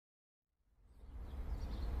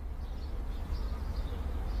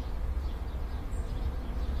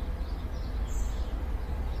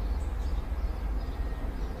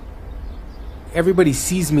Everybody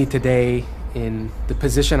sees me today in the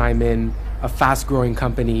position I'm in, a fast-growing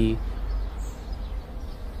company.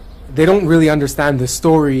 They don't really understand the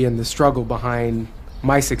story and the struggle behind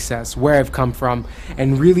my success, where I've come from,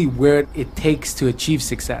 and really where it takes to achieve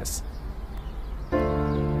success.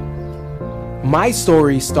 My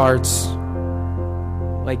story starts,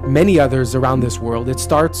 like many others around this world, it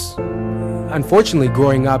starts, unfortunately,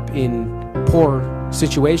 growing up in poor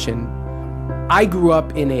situation. I grew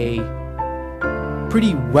up in a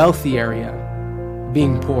pretty wealthy area,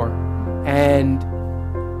 being poor, and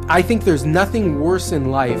I think there's nothing worse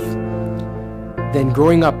in life than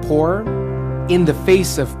growing up poor in the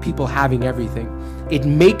face of people having everything. It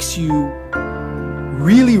makes you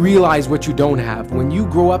really realize what you don't have. When you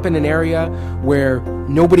grow up in an area where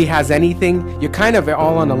nobody has anything, you're kind of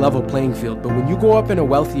all on a level playing field. But when you grow up in a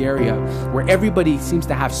wealthy area where everybody seems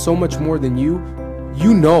to have so much more than you,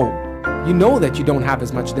 you know that you don't have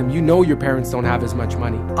as much as them. You know your parents don't have as much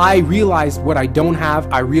money. I realized what I don't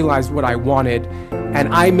have. I realized what I wanted.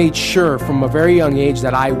 And I made sure from a very young age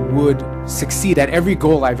that I would succeed at every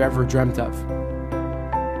goal I've ever dreamt of.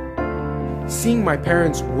 Seeing my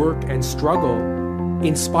parents work and struggle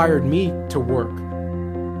inspired me to work.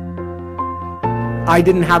 I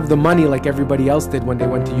didn't have the money like everybody else did when they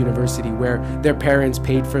went to university, where their parents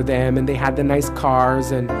paid for them and they had the nice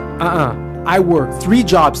cars and I worked 3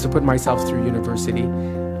 jobs to put myself through university.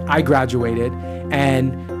 I graduated,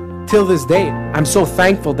 and till this day, I'm so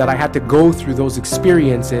thankful that I had to go through those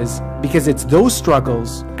experiences, because it's those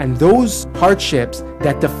struggles and those hardships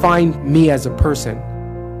that define me as a person.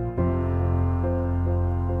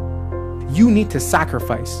 You need to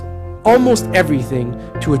sacrifice almost everything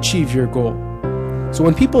to achieve your goal. So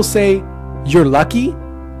when people say you're lucky,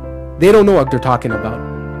 they don't know what they're talking about.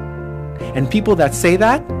 And people that say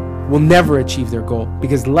that will never achieve their goal,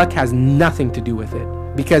 because luck has nothing to do with it.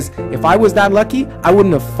 Because if I was that lucky, I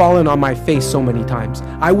wouldn't have fallen on my face so many times.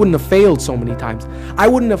 I wouldn't have failed so many times. I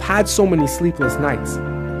wouldn't have had so many sleepless nights.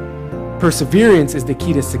 Perseverance is the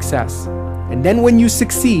key to success. And then when you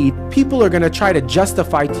succeed, people are going to try to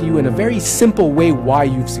justify to you in a very simple way why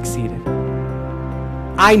you've succeeded.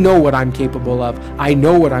 I know what I'm capable of, I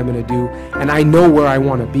know what I'm going to do, and I know where I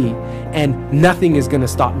want to be, and nothing is going to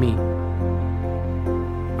stop me.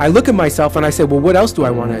 I look at myself and I say, well, what else do I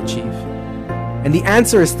want to achieve? And the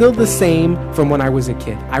answer is still the same from when I was a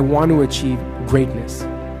kid. I want to achieve greatness.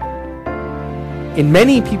 In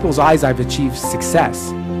many people's eyes, I've achieved success.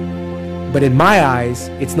 But in my eyes,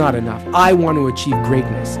 it's not enough. I want to achieve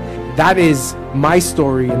greatness. That is my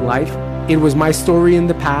story in life. It was my story in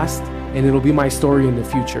the past, and it'll be my story in the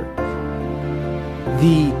future.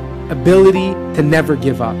 The ability to never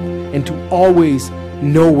give up and to always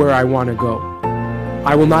know where I want to go.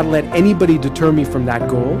 I will not let anybody deter me from that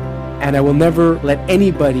goal, and I will never let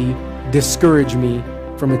anybody discourage me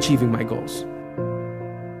from achieving my goals.